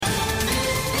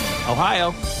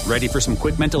Ohio, ready for some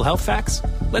quick mental health facts?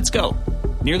 Let's go.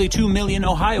 Nearly 2 million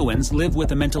Ohioans live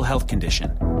with a mental health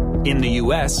condition. In the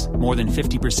U.S., more than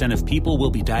 50% of people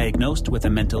will be diagnosed with a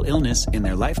mental illness in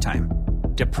their lifetime.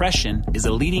 Depression is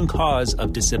a leading cause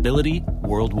of disability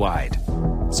worldwide.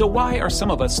 So why are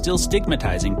some of us still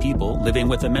stigmatizing people living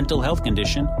with a mental health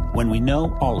condition when we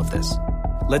know all of this?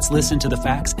 Let's listen to the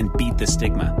facts and beat the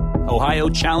stigma. Ohio,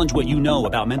 challenge what you know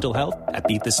about mental health at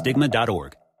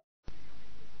beatthestigma.org.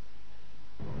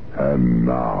 And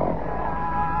now,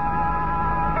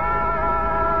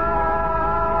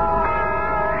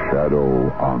 Shadow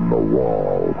on the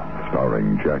Wall,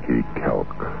 starring Jackie Kelk.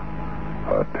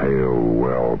 A tale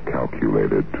well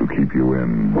calculated to keep you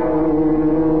in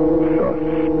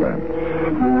suspense.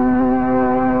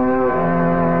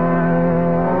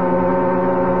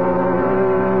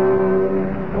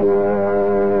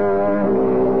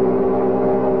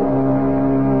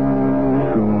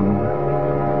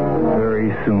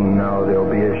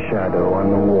 Shadow on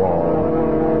the wall.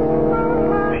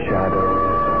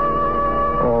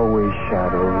 Shadows. Always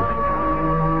shadows.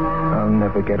 I'll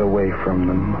never get away from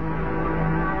them.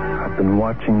 I've been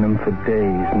watching them for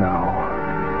days now.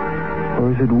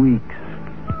 Or is it weeks?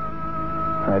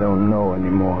 I don't know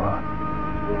anymore.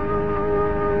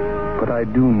 But I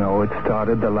do know it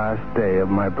started the last day of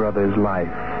my brother's life.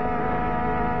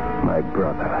 My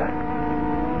brother.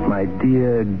 My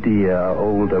dear, dear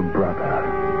older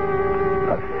brother.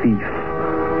 A thief.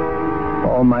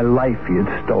 All my life he had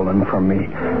stolen from me.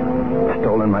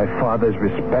 Stolen my father's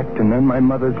respect and then my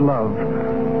mother's love.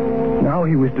 Now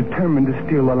he was determined to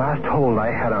steal the last hold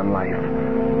I had on life.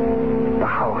 The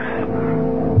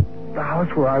house. The house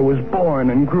where I was born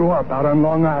and grew up out on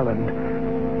Long Island.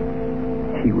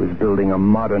 He was building a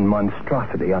modern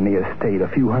monstrosity on the estate a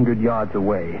few hundred yards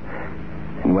away.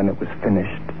 And when it was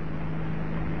finished,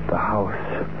 the house...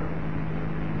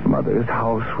 Mother's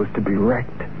house was to be wrecked.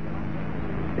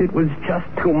 It was just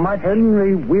too much.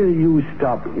 Henry, will you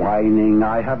stop whining?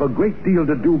 I have a great deal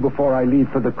to do before I leave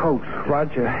for the coast.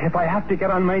 Roger, if I have to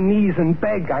get on my knees and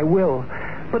beg, I will.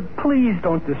 But please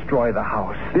don't destroy the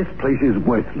house. This place is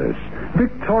worthless.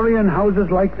 Victorian houses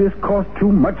like this cost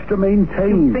too much to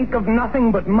maintain. You think of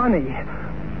nothing but money.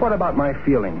 What about my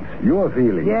feelings? Your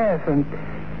feelings? Yes, and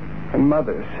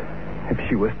Mother's. If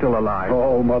she was still alive.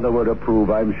 Oh, Mother would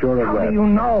approve, I'm sure of that. How do you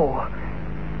know?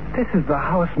 This is the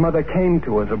house Mother came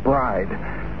to as a bride.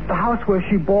 The house where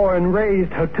she bore and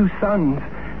raised her 2 sons.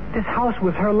 This house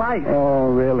was her life. Oh,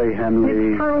 really, Henry?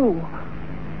 It's true.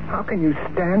 How can you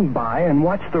stand by and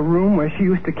watch the room where she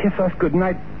used to kiss us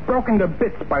goodnight broken to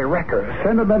bits by wreckers?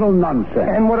 Sentimental nonsense.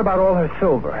 And what about all her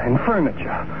silver and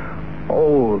furniture?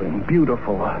 Old and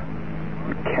beautiful.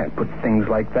 You can't put things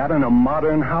like that in a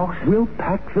modern house. We'll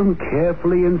pack them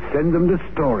carefully and send them to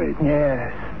storage.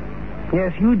 Yes.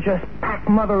 Yes, you just pack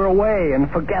Mother away and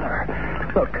forget her.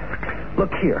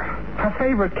 Look here. Her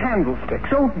favorite candlestick.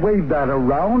 Don't wave that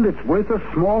around. It's worth a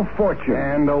small fortune.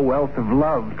 And a wealth of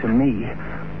love to me.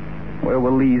 Where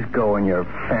will these go in your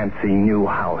fancy new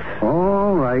house?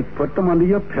 All right. Put them under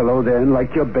your pillow then,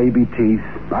 like your baby teeth.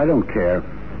 I don't care.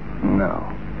 No.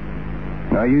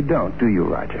 No, you don't, do you,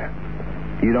 Roger?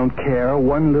 You don't care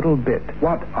one little bit.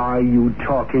 What are you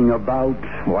talking about?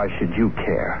 Why should you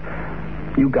care?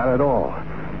 You got it all.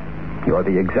 You're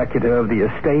the executor of the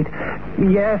estate.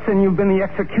 Yes, and you've been the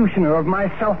executioner of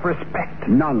my self-respect.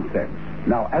 Nonsense.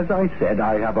 Now, as I said,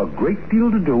 I have a great deal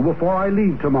to do before I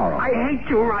leave tomorrow. I hate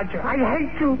you, Roger. I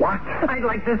hate you. What? I'd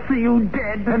like to see you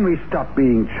dead. Henry, stop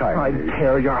being childish. I'd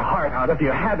tear your heart out if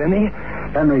you had any.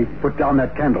 Henry, put down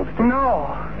that candlestick.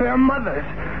 No, they're Mother's.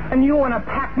 And you want to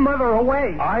pack Mother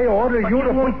away. I order you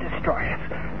to... won't destroy it.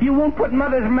 You won't put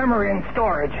Mother's memory in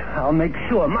storage. I'll make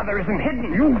sure Mother isn't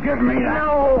hidden. You give me that.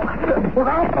 No.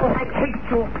 I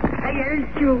hate you. I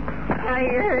hate you. I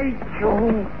hate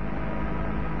you.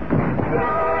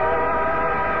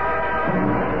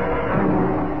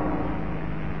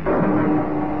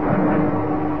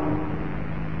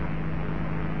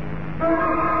 I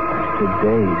stood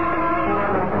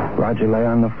dazed. Roger lay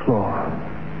on the floor,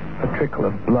 a trickle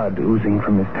of blood oozing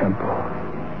from his temple.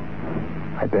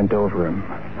 I bent over him.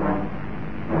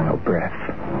 No breath.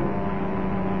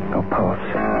 No pulse.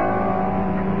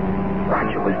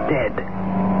 Roger was dead.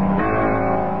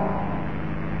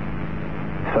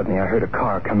 Suddenly I heard a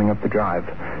car coming up the drive.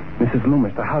 Mrs.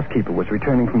 Loomis, the housekeeper, was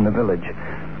returning from the village.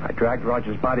 I dragged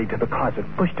Roger's body to the closet,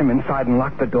 pushed him inside, and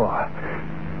locked the door.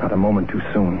 Not a moment too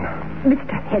soon.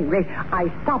 Mr. Henry, I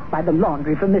stopped by the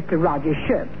laundry for Mr. Rogers'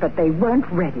 shirts, but they weren't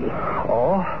ready.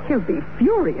 Oh? He'll be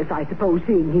furious, I suppose,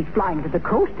 seeing he's flying to the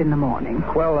coast in the morning.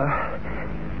 Well,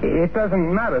 it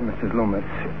doesn't matter, Mrs. Loomis.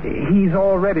 He's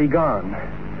already gone.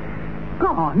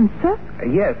 gone, sir?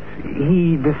 Yes,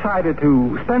 he decided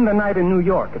to spend the night in New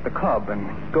York at the club and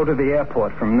go to the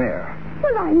airport from there.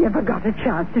 Well, I never got a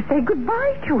chance to say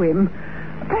goodbye to him.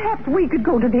 Perhaps we could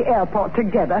go to the airport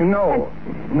together. No,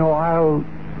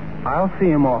 I'll see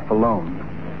him off alone.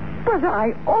 But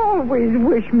I always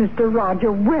wish Mr.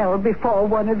 Roger well before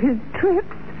one of his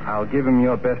trips. I'll give him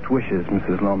your best wishes,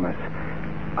 Mrs. Lomas.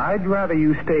 I'd rather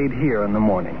you stayed here in the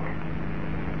morning.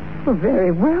 Well,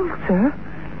 very well, sir.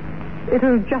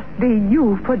 It'll just be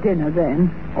you for dinner,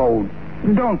 then. Oh,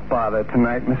 don't bother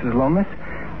tonight, Mrs. Lomas.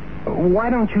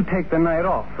 Why don't you take the night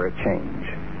off for a change?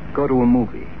 Go to a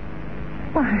movie.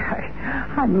 Why,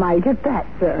 I might at that,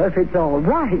 sir, if it's all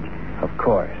right. Of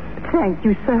course. Thank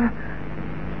you, sir.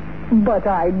 But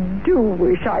I do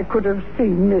wish I could have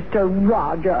seen Mr.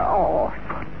 Roger off.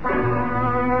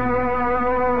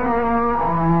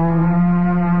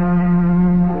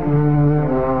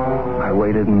 I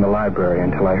waited in the library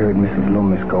until I heard Mrs.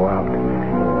 Loomis go out.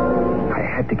 I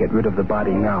had to get rid of the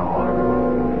body now.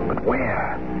 But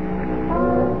where?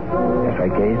 As I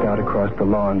gazed out across the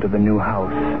lawn to the new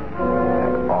house,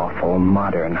 that awful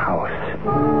modern house,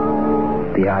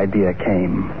 the idea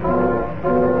came.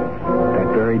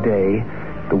 That very day,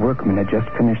 the workmen had just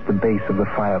finished the base of the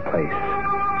fireplace.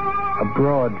 A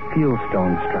broad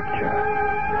fieldstone structure,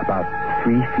 about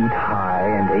 3 feet high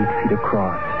and 8 feet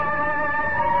across.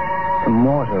 The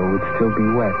mortar would still be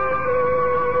wet.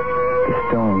 The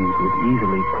stones would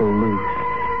easily pull loose.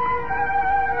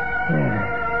 Yeah.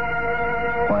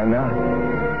 Why not?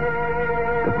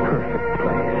 The perfect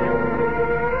place.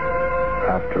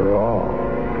 After all,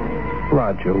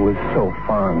 Roger was so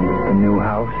fond of the new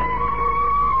house.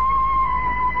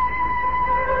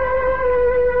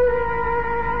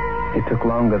 It took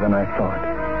longer than I thought,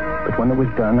 but when it was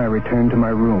done, I returned to my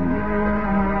room.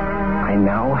 I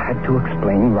now had to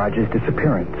explain Roger's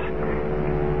disappearance.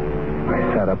 I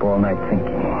sat up all night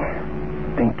thinking.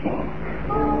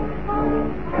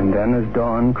 And then as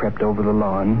dawn crept over the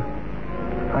lawn,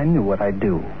 I knew what I'd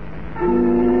do.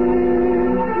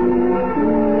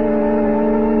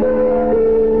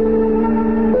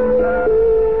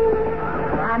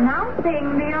 Announcing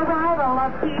the arrival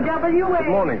of TWA. Good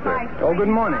morning, sir. Oh, good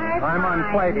morning. I'm on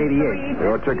flight 88.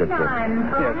 Your ticket, sir.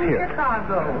 Yes, here.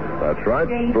 Chicago. That's right.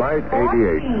 Flight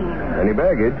 88. Any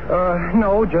baggage?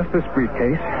 No, just this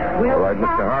briefcase. All right,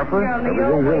 Mr. Harper.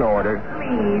 Everything's in order.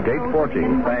 Gate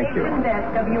 14. Thank you.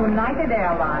 Desk of United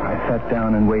Airlines. I sat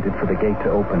down and waited for the gate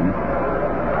to open.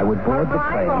 I would board the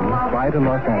plane, fly to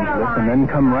Los Angeles, and then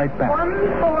come right back.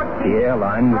 The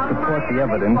airline would support the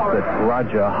evidence that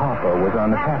Roger Harper was on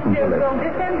the passenger list.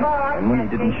 And when he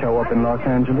didn't show up in Los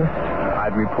Angeles,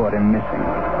 I'd report him missing.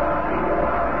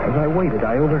 As I waited,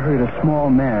 I overheard a small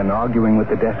man arguing with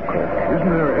the desk clerk. Isn't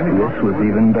there any... This was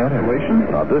even better.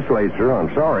 Not this late, sir.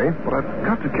 I'm sorry. But I've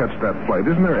got to catch that flight.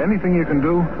 Isn't there anything you can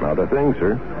do? Not a thing,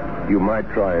 sir. You might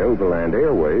try Overland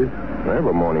Airways. They have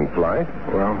a morning flight.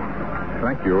 Well,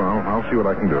 thank you. I'll see what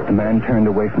I can do. The man turned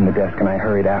away from the desk, and I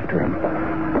hurried after him.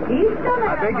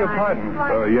 I beg your pardon.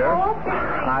 Yes?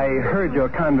 I heard your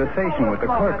conversation with the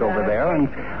clerk over there, and,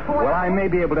 well, I may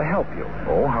be able to help you.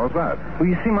 Oh, how's that? Well,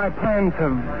 you see, my plans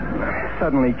have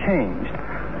suddenly changed.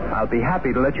 I'll be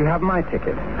happy to let you have my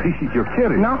ticket. You're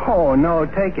kidding. No,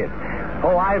 take it.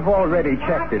 Oh, I've already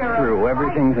checked it through.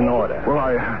 Everything's in order. Well,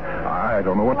 I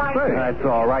don't know what to say. That's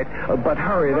all right. But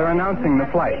hurry, they're announcing the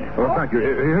flight. Well, thank you.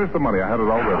 Here's the money. I had it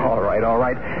already. All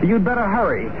right. You'd better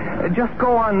hurry. Just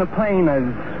go on the plane as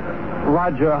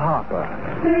Roger Harper.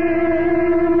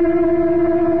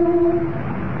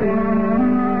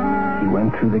 He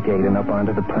went through the gate and up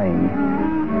onto the plane.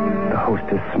 The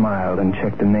hostess smiled and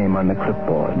checked a name on the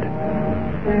clipboard.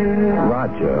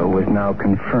 Roger was now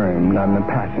confirmed on the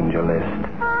passenger list,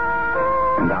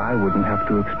 and I wouldn't have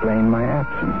to explain my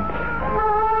absence.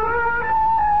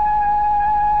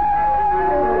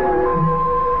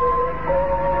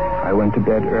 I went to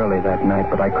bed early that night,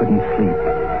 but I couldn't sleep.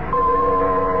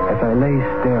 As I lay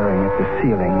staring at the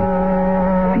ceiling,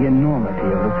 the enormity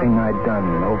of the thing I'd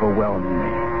done overwhelmed me.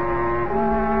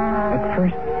 At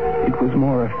first, it was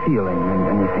more a feeling than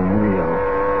anything real.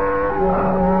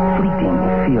 A fleeting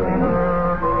feeling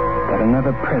that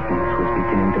another presence was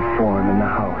beginning to form in the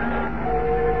house.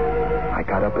 I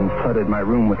got up and flooded my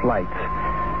room with lights.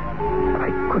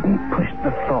 I couldn't push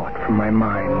the thought from my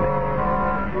mind.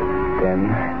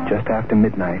 Then, just after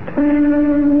midnight,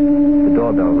 the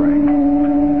doorbell rang.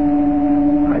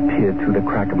 I peered through the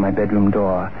crack of my bedroom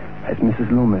door as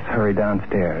Mrs. Loomis hurried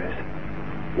downstairs.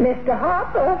 Mr.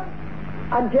 Harper,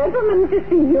 a gentleman to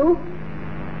see you.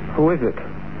 Who is it?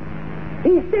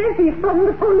 He says he's from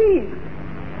the police.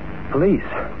 Police?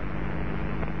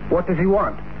 What does he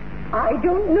want? I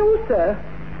don't know, sir.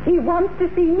 He wants to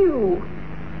see you.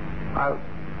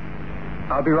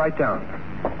 I'll be right down.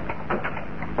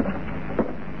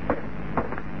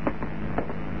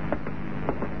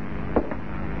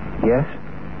 Yes?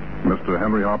 Mr.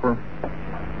 Henry Harper?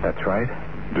 That's right.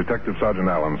 Detective Sergeant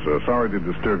Allen, sir. Sorry to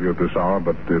disturb you at this hour,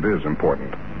 but it is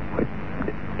important.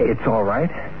 It's all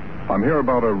right. I'm here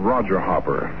about a Roger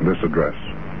Harper, this address.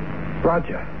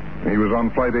 Roger? He was on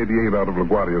Flight 88 out of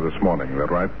LaGuardia this morning, is that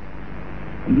right?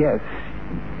 Yes.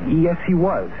 Yes, he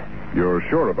was. You're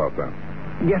sure about that?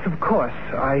 Yes, of course.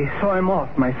 I saw him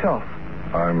off myself.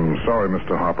 I'm sorry,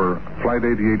 Mr. Harper. Flight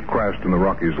 88 crashed in the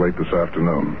Rockies late this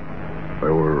afternoon.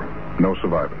 There were no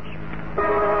survivors.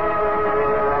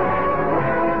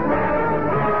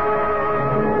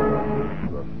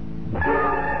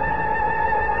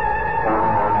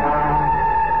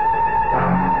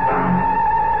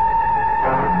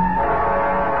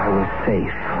 I was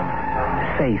safe.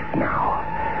 Safe now.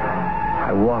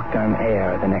 I walked on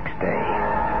air the next day.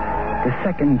 The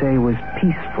second day was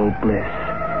peaceful bliss.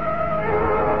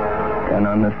 Then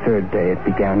on the third day it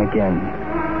began again.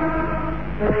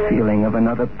 The feeling of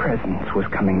another presence was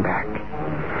coming back.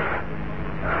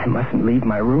 I mustn't leave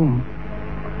my room.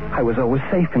 I was always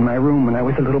safe in my room when I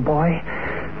was a little boy.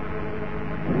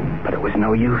 But it was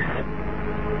no use.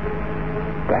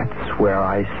 That's where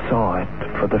I saw it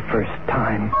for the first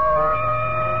time.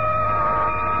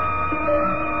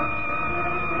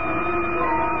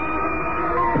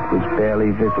 It was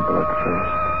barely visible at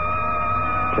first.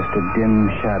 Just a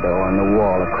dim shadow on the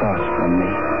wall across from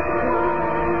me.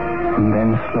 And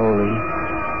then slowly,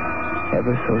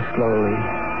 ever so slowly,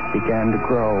 began to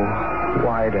grow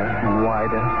wider and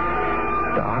wider,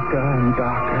 darker and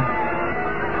darker,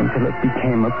 until it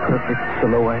became a perfect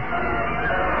silhouette.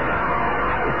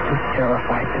 I was too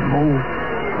terrified to move.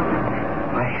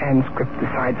 My hands gripped the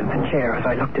sides of the chair as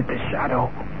I looked at the shadow.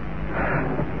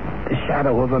 The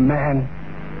shadow of a man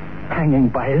hanging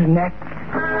by his neck.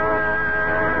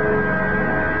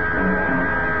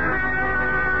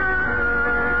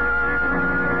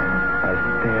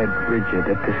 Rigid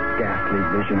at this ghastly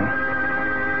vision.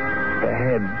 The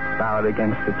head bowed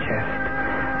against the chest.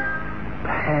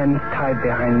 The hands tied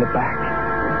behind the back.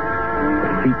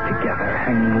 The feet together,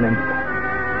 hanging limp.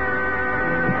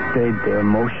 It stayed there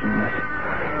motionless.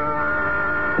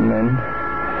 And then,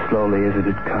 slowly as it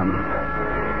had come,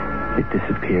 it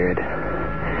disappeared.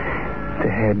 The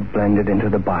head blended into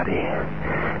the body.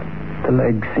 The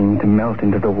legs seemed to melt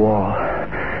into the wall.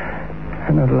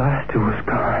 And at last it was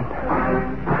gone.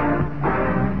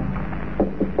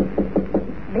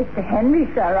 Mr. Henry,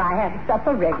 sir, I have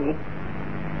supper ready.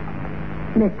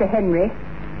 Mr. Henry.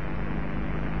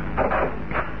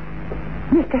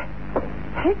 Mr.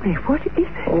 Henry, what is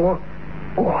it? Oh,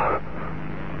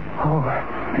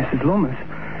 Mrs. Loomis.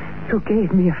 You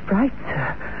gave me a fright,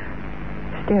 sir.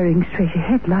 Staring straight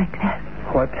ahead like that.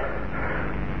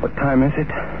 What time is it?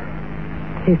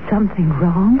 Is something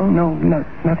wrong? Oh, no,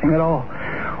 nothing at all.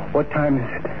 What time is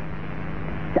it?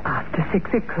 It's after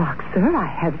 6 o'clock, sir. I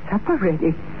have supper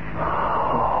ready.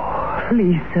 Oh.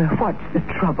 Please, sir, what's the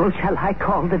trouble? Shall I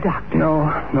call the doctor? No,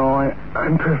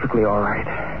 I'm perfectly all right.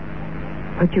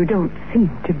 But you don't seem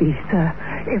to be, sir.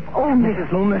 If only...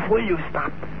 Mrs. Loomis, will you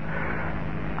stop?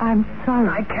 I'm sorry.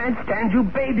 I can't stand you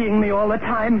babying me all the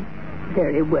time.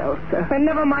 Very well, sir. Then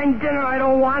never mind dinner. I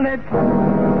don't want it.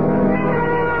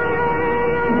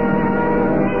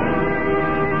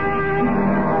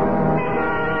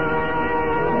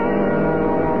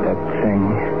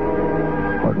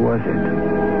 What was it?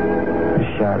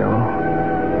 A shadow?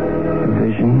 A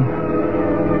vision?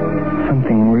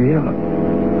 Something real?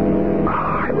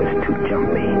 I was too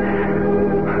jumpy.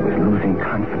 I was losing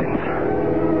confidence.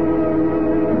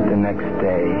 The next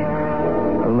day,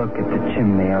 a look at the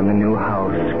chimney on the new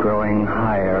house growing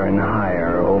higher and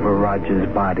higher over Roger's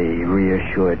body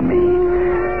reassured me.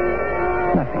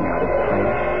 Nothing out of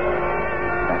place.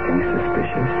 Nothing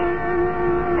suspicious.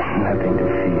 Nothing to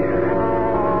fear.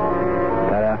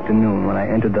 Afternoon, when I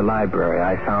entered the library,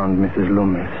 I found Mrs.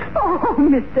 Loomis. Oh,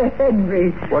 Mr.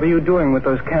 Henry. What are you doing with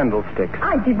those candlesticks?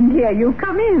 I didn't hear you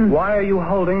come in. Why are you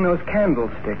holding those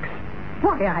candlesticks?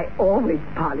 Why, I always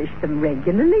polish them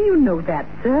regularly. You know that,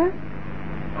 sir.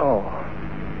 Oh.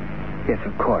 Yes,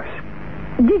 of course.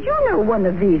 Did you know one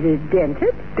of these is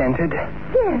dented? Dented?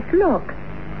 Yes, look.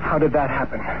 How did that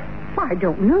happen? I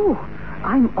don't know.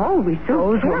 I'm always so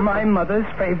Those careful. were my mother's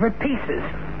favorite pieces.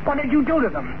 What did you do to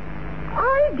them?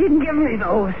 I didn't Give me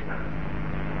those.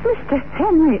 Mr.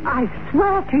 Henry, I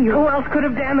swear to you. Who else could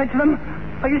have damaged them?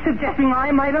 Are you suggesting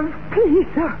I might have? Please,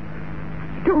 sir.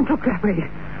 Don't look that way.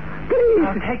 Please.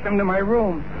 I'll take them to my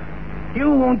room.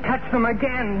 You won't touch them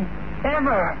again.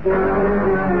 ever.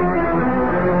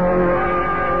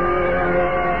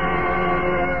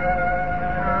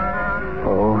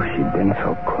 Oh, she'd been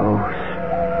so close.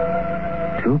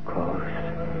 Too close.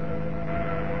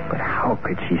 But how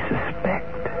could she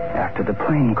suspect after the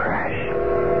plane crash?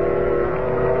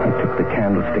 I took the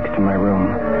candlesticks to my room.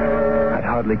 I'd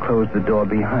hardly closed the door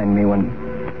behind me when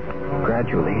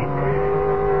gradually,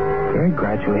 very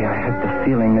gradually, I had the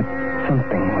feeling that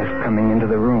something was coming into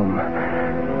the room.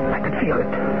 I could feel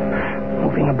it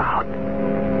moving about.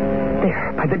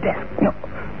 There, by the desk. No,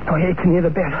 it's near the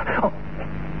bed.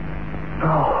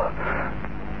 Oh,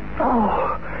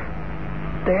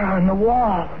 there on the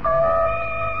wall.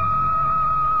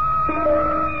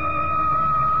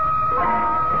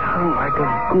 It hung like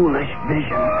a ghoulish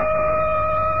vision.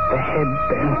 The head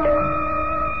bent,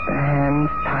 the hands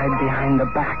tied behind the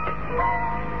back.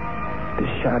 The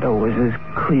shadow was as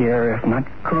clear, if not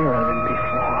clearer than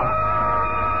before.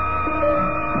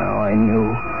 Now I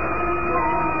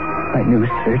knew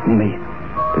certainly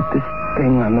that this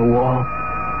thing on the wall,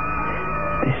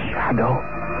 this shadow,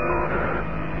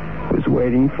 was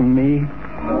waiting for me.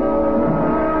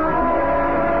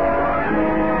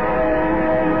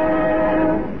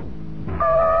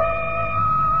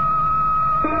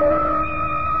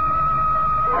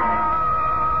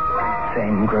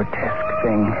 Same grotesque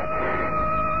thing.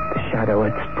 The shadow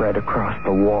had spread across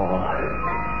the wall.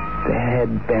 The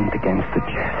head bent against the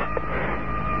chest.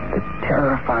 The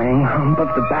terrifying hump of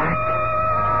the back.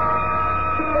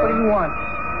 What do you want?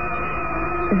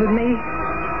 Is it me?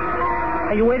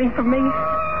 Are you waiting for me?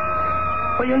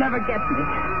 Well, you'll never get me.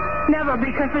 Never,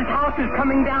 because this house is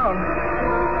coming down.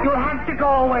 You'll have to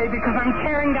go away because I'm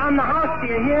tearing down the house, do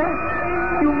you hear?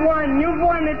 You've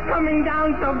won. It's coming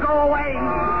down, so go away.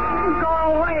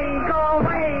 Go away,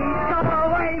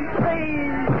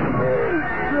 please.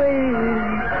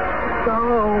 Please, go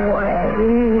away.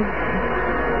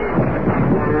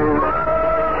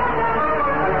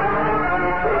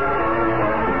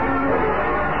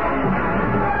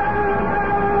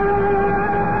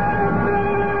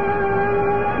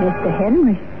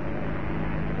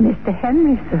 Mr.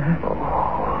 Henry, sir.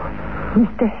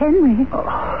 Mr. Henry.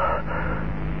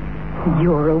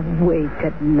 You're awake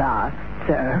at last,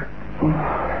 sir.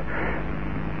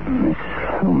 Miss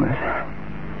Loomis.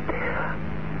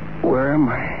 Where am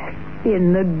I?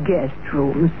 In the guest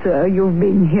room, sir. You've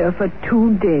been here for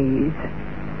 2 days.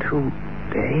 2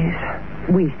 days?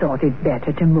 We thought it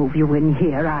better to move you in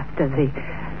here after the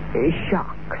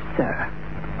shock, sir.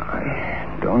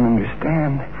 I don't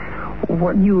understand.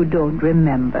 What? You don't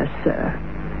remember, sir.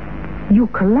 You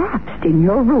collapsed in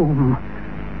your room.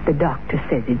 The doctor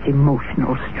says it's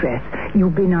emotional stress.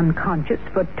 You've been unconscious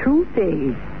for 2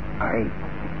 days. I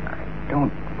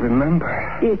don't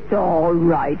remember. It's all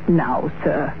right now,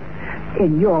 sir.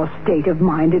 In your state of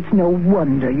mind, it's no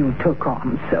wonder you took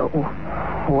on so.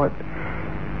 What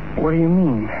do you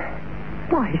mean?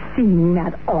 Why, seeing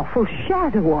that awful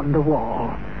shadow on the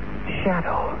wall.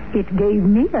 Shadow? It gave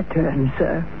me a turn,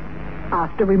 sir.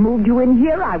 After we moved you in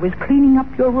here, I was cleaning up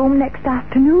your room next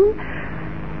afternoon,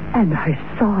 and I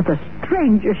saw the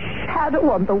strangest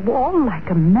shadow on the wall like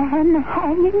a man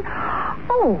hanging.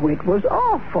 Oh, it was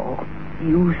awful.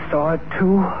 You saw it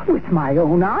too? With my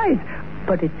own eyes.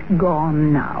 But it's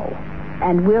gone now,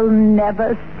 and we'll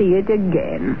never see it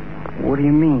again. What do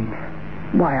you mean?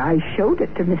 Why, I showed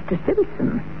it to Mr.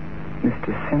 Simpson.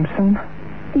 Mr. Simpson?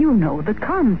 You know, the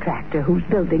contractor who's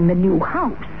building the new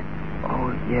house.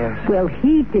 Oh, yes. Well,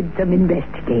 he did some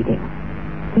investigating.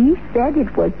 He said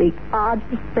it was the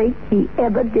oddest thing he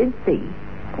ever did see.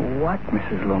 What,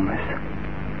 Mrs. Loomis?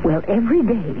 Well, every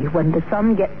day when the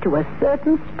sun gets to a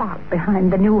certain spot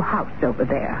behind the new house over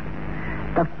there,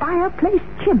 the fireplace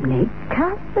chimney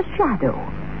casts a shadow.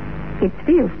 It's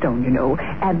fieldstone, you know,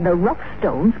 and the rough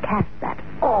stones cast that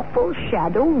awful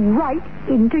shadow right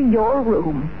into your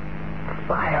room.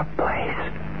 Fireplace?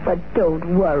 But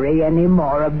don't worry any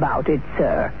more about it,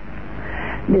 sir.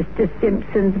 Mr.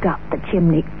 Simpson's got the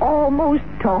chimney almost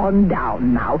torn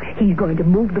down now. He's going to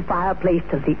move the fireplace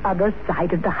to the other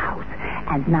side of the house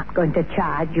and not going to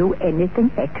charge you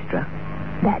anything extra.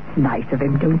 That's nice of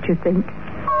him, don't you think?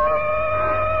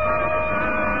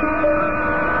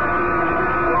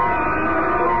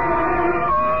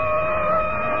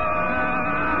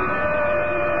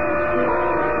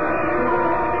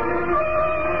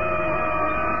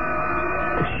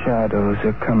 Shadows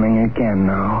are coming again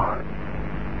now.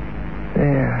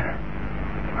 There,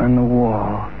 on the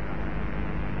wall.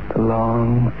 The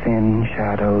long, thin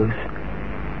shadows.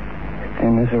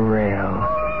 Thin as a rail.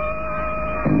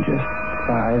 And just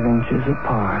 5 inches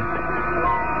apart.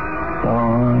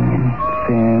 Long and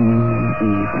thin and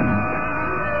even.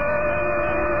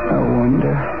 I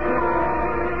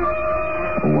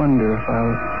wonder if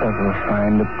I'll ever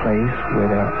find a place where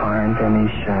there aren't any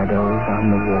shadows on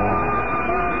the wall.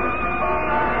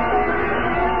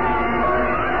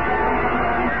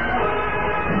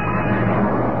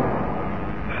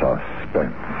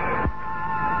 Suspense,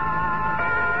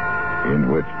 in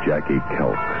which Jackie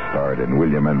Kelk starred in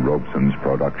William N. Robeson's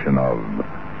production of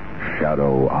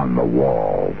Shadow on the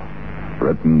Wall,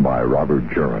 written by Robert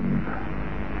Jurin.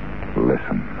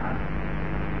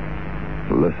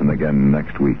 Listen again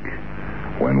next week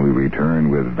when we return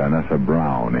with Vanessa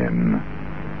Brown in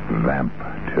Vamp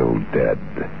Till Dead,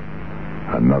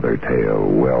 another tale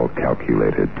well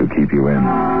calculated to keep you in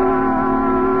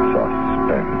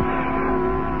suspense.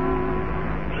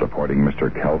 Supporting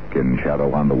Mr. Kelk in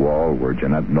Shadow on the Wall were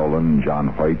Jeanette Nolan, John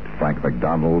Hoyt, Frank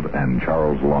McDonald, and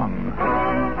Charles Lung.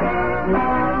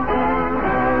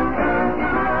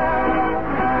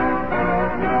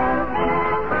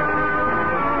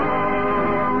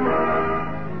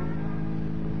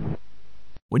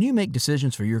 When you make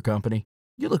decisions for your company,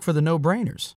 you look for the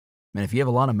no-brainers. And if you have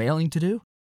a lot of mailing to do,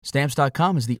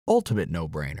 Stamps.com is the ultimate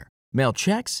no-brainer. Mail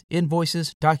checks,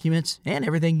 invoices, documents, and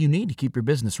everything you need to keep your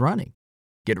business running.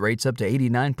 Get rates up to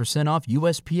 89% off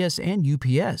USPS and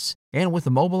UPS. And with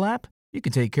the mobile app, you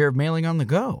can take care of mailing on the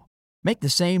go. Make the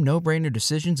same no-brainer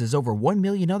decisions as over 1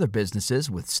 million other businesses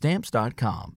with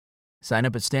Stamps.com. Sign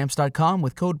up at Stamps.com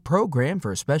with code PROGRAM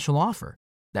for a special offer.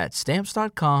 That's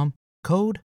Stamps.com,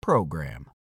 code PROGRAM.